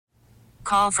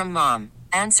call from mom.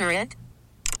 Answer it.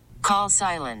 Call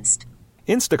silenced.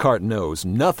 Instacart knows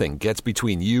nothing gets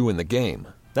between you and the game.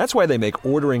 That's why they make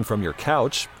ordering from your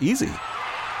couch easy.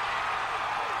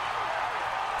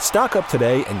 Stock up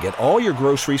today and get all your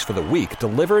groceries for the week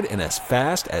delivered in as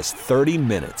fast as 30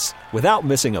 minutes without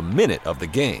missing a minute of the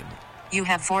game. You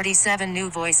have 47 new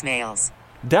voicemails.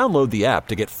 Download the app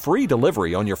to get free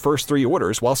delivery on your first 3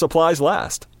 orders while supplies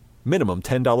last. Minimum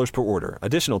 $10 per order.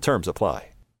 Additional terms apply.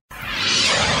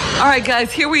 All right,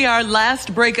 guys, here we are.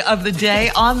 Last break of the day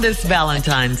on this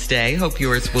Valentine's Day. Hope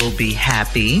yours will be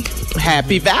happy.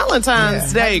 Happy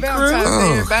Valentine's Day, crew.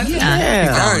 Happy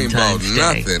I ain't bought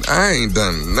Valentine's Day. nothing. I ain't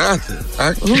done nothing.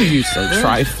 Ooh, you so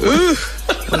trifling.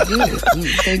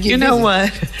 You know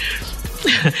what?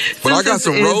 But I got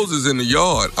some roses in the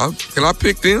yard. Can I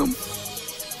pick them?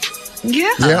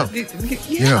 Yeah.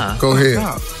 Yeah, go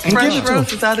ahead. Fresh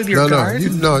roses out of your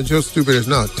garden? No, you're stupid as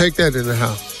no. Take that in the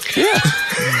house. Yeah.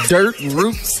 Dirt,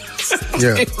 roots,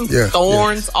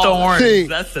 thorns. Thorns,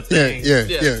 that's the thing.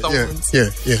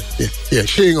 Yeah.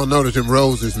 She ain't gonna notice them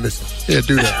roses missing. Yeah,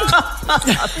 do that.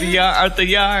 Out the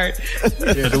yard.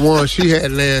 Yeah, the one she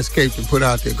had landscaped and put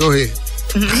out there. Go ahead.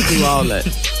 Do all that.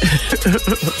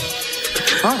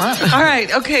 All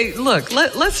right. Okay, look,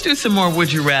 let's do some more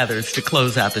Would You Rathers to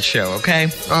close out the show, okay?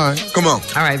 All right. Come on.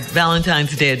 All right,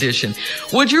 Valentine's Day edition.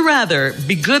 Would you rather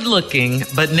be good looking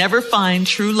but never find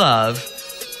true love,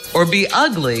 or be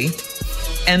ugly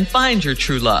and find your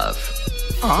true love?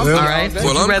 All right? Would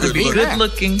you rather be good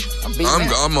looking?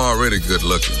 I'm already good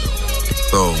looking,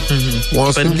 though.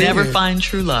 So, but never find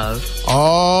true love.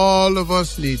 All of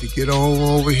us need to get on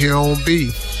over here on B,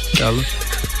 fellas.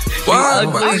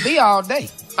 I'm B all day.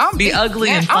 Be ugly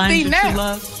and find your true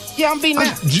love? Yeah, I'm B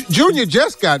now. Junior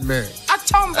just got married. I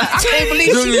told him, I can't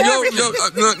believe Junior,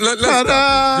 let's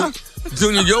stop this.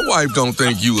 Junior, your wife don't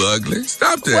think you ugly.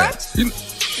 Stop that.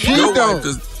 She don't.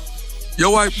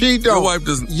 Your wife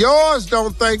doesn't. Yours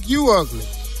don't think you ugly.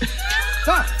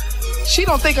 She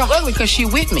don't think I'm ugly because she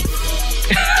with me.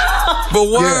 But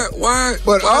why?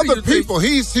 But why other people,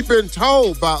 he's been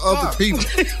told by other people.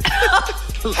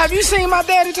 Have you seen my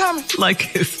daddy, Tommy? Like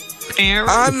his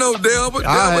parents? I know Delbert.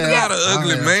 Delbert not an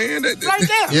ugly man. Right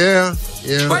there. Yeah.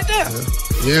 Right there.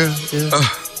 Yeah.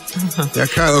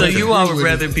 So you all would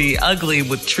rather be ugly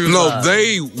with true love? No,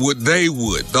 they would.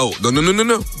 No.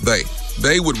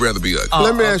 They would rather be ugly.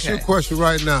 Let me ask you a question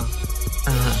right now.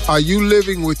 Are you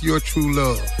living with your true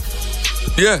love?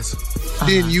 Yes.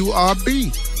 Then you are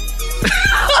B.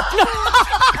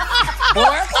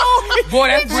 Boy,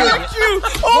 that's brilliant.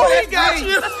 Boy, that's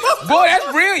brilliant. Boy, that's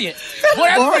brilliant. What?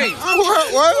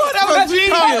 That's what you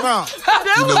talking about?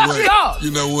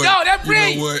 You know what? No, that's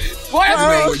brilliant. You know what? Boy, that's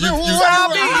brilliant.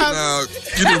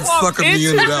 You didn't sucker me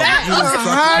into that one.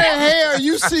 How the hell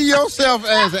you see yourself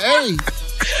as A?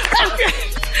 Okay.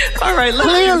 All right,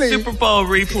 let's do Super Bowl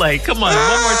replay. Come on,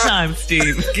 one more time,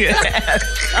 Steve.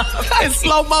 In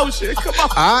slow motion. Come on.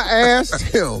 I asked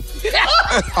him,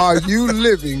 are you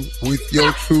living with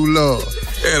your true love?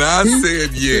 And I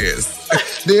said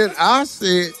yes. Then I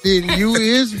said, then you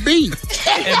is B.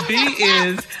 And B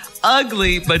is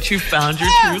ugly, but you found your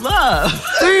true love.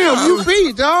 Damn, you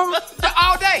B, dog.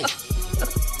 All day.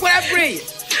 Well, that's brilliant.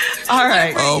 All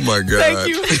right. Oh, my God. Thank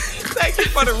you. Thank you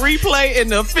for the replay and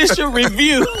the official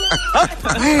review.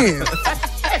 Man,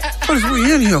 what is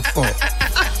we in here for?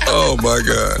 Oh, my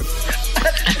God.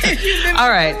 All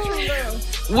right.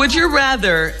 Would you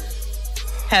rather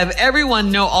have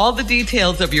everyone know all the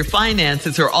details of your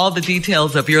finances or all the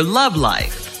details of your love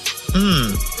life?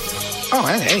 Oh,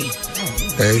 hey.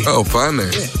 Oh,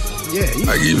 finance.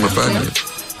 Yeah. I give you my finance.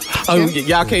 Oh,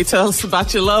 y'all can't tell us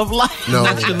about your love life? No.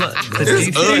 Not your love.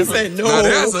 It's ugly. Said no. Now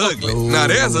that's ugly. Now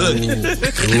that's ugly.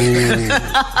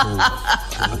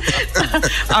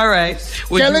 All right.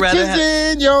 Would you rather have,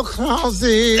 in your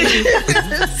closet.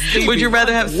 would you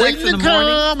rather have sex in the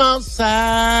morning? Come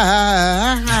outside.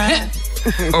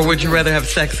 Or would you rather have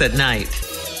sex at night?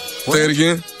 Say it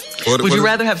again. Would you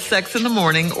rather have sex in the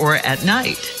morning or at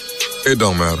night? It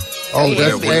don't matter. Oh,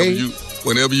 that's A.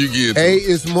 Whenever you get A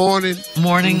is morning.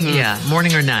 Morning, yeah.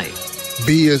 Morning or night.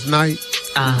 B is night.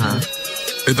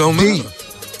 It don't matter.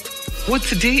 What's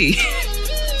D?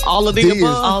 All of the D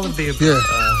above? All of the above. Yeah,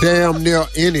 damn near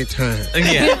any time.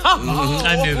 Yeah,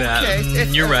 I knew that. Okay.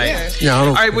 You're right. Yeah, I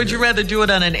don't All right, would you rather do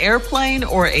it on an airplane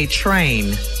or a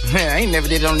train? Man, I ain't never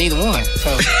did it on neither one.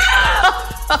 So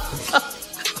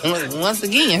once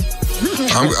again.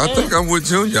 I think I'm with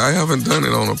Junior. I haven't done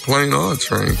it on a plane or a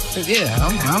train. Yeah,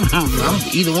 I'm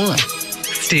either one.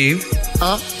 Steve?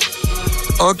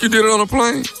 Unc, you did it on a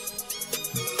plane?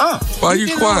 Why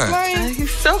you quiet?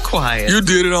 He's so quiet. You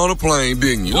did it on a plane,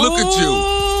 didn't you? Look at you.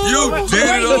 You did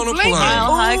it on a plane.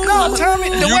 No, Tommy,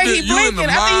 the way he blinking,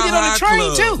 I think he did it on the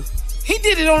train, too. He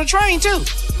did it on the train, too.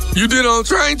 You did it on the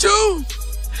train, too?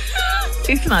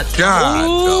 He's not talking. God,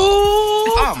 no.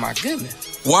 Oh, my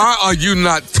goodness. Why are you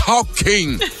not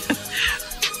talking?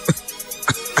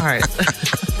 All right.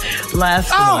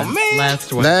 Last one. Man.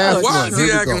 Last one.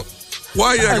 Why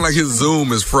are you acting like his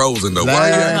Zoom is frozen, though? Why are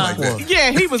you acting like that?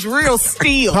 Yeah, he was real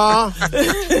still.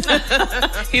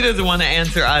 He doesn't want to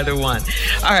answer either one.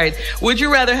 All right. Would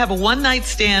you rather have a one-night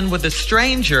stand with a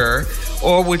stranger,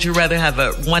 or would you rather have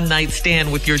a one-night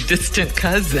stand with your distant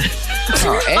cousin?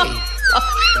 Oh, hey.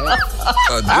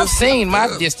 I've seen my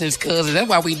distant cousin. That's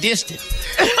why we distant.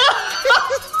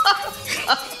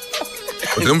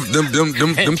 But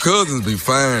them cousins be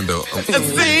fine, though.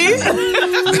 See?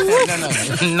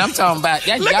 No. I'm talking about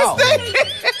that y'all.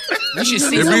 You should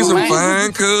see There be some man.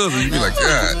 fine cousins. You be like,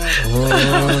 God.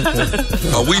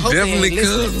 Are we definitely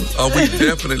cousins? Are we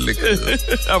definitely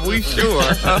cousins? Are we sure?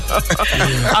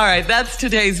 All right. That's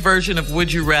today's version of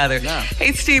Would You Rather. No.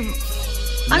 Hey, Steve,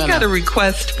 I've got a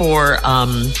request for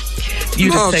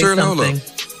you to say something.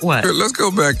 What? Here, let's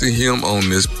go back to him on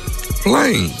this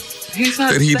plane. He's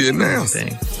not that he didn't answer.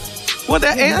 Well,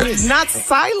 that is not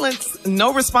silence.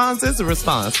 No response is a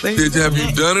response. Have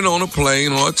you done it on a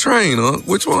plane or a train?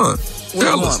 Which one?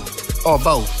 Tell us. Or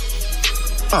both.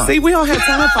 See, we don't have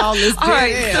time for all this. All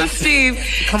right, so Steve,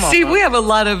 we have a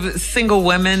lot of single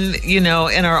women, in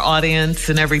our audience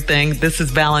and everything. This is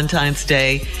Valentine's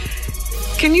Day.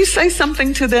 Can you say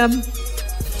something to them?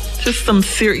 Just some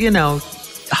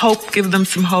hope, give them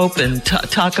some hope and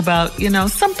talk about,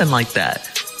 something like that.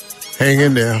 Hang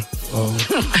in there.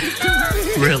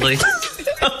 Really?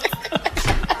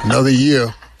 Another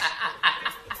year.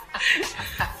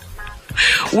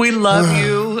 We love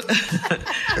you.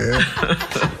 Yeah.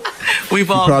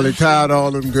 We've all probably tired of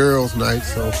all them girls'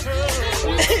 nights, so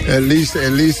at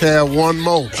least have one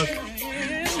more. Okay.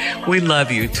 We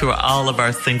love you to all of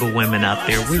our single women out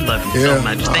there. We love you so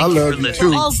much. Thank you for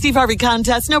listening. All Steve Harvey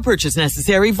contests, no purchase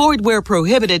necessary, void where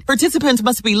prohibited. Participants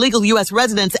must be legal U.S.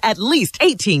 residents at least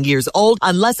 18 years old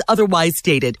unless otherwise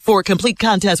stated. For complete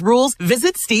contest rules,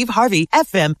 visit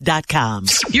SteveHarveyFM.com.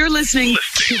 You're listening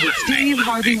to the Steve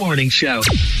Harvey Morning Show.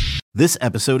 This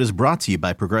episode is brought to you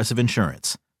by Progressive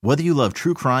Insurance. Whether you love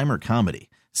true crime or comedy,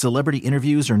 celebrity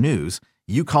interviews or news,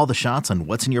 you call the shots on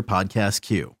what's in your podcast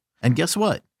queue. And guess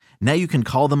what? Now you can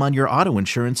call them on your auto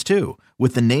insurance, too,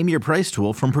 with the Name Your Price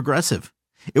tool from Progressive.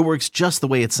 It works just the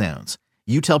way it sounds.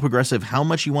 You tell Progressive how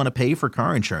much you want to pay for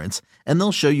car insurance, and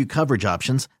they'll show you coverage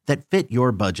options that fit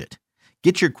your budget.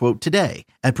 Get your quote today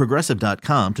at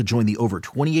Progressive.com to join the over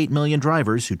 28 million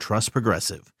drivers who trust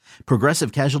Progressive.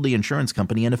 Progressive Casualty Insurance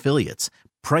Company and Affiliates.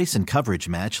 Price and coverage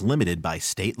match limited by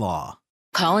state law.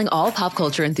 Calling all pop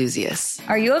culture enthusiasts.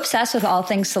 Are you obsessed with all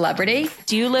things celebrity?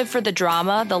 Do you live for the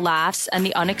drama, the laughs, and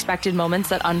the unexpected moments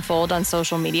that unfold on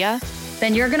social media?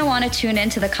 Then you're going to want to tune in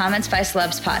to the Comments by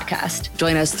Celebs podcast.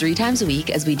 Join us 3 times a week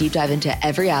as we deep dive into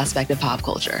every aspect of pop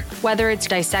culture. Whether it's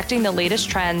dissecting the latest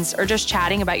trends or just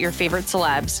chatting about your favorite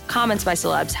celebs, Comments by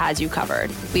Celebs has you covered.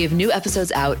 We have new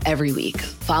episodes out every week.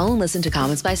 Follow and listen to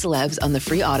Comments by Celebs on the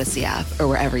free Odyssey app or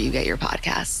wherever you get your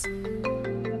podcasts.